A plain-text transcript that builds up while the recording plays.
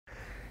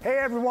Hey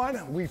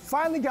everyone, we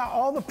finally got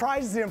all the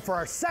prizes in for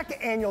our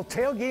second annual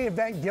tailgating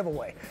event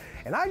giveaway.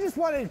 And I just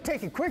wanted to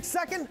take a quick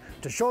second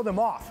to show them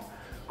off.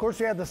 Of course,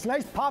 we have this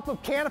nice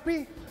pop-up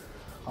canopy,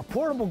 a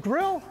portable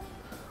grill,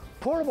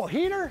 portable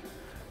heater,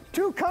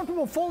 2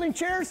 comfortable folding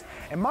chairs,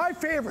 and my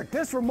favorite,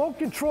 this remote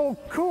control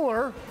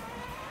cooler.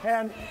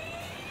 And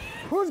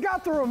who's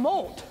got the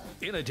remote?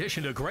 In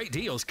addition to great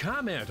deals,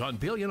 comment on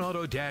Billion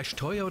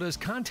Auto-Toyota's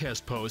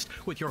contest post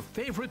with your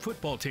favorite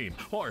football team,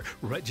 or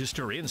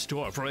register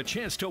in-store for a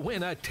chance to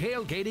win a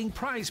tailgating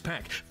prize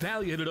pack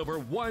valued at over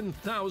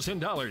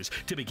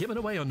 $1,000 to be given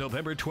away on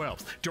November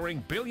 12th during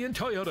Billion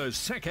Toyota's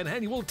second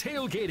annual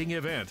tailgating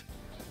event.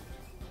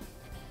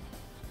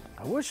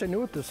 I wish I knew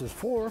what this is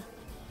for.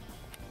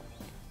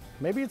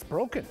 Maybe it's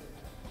broken.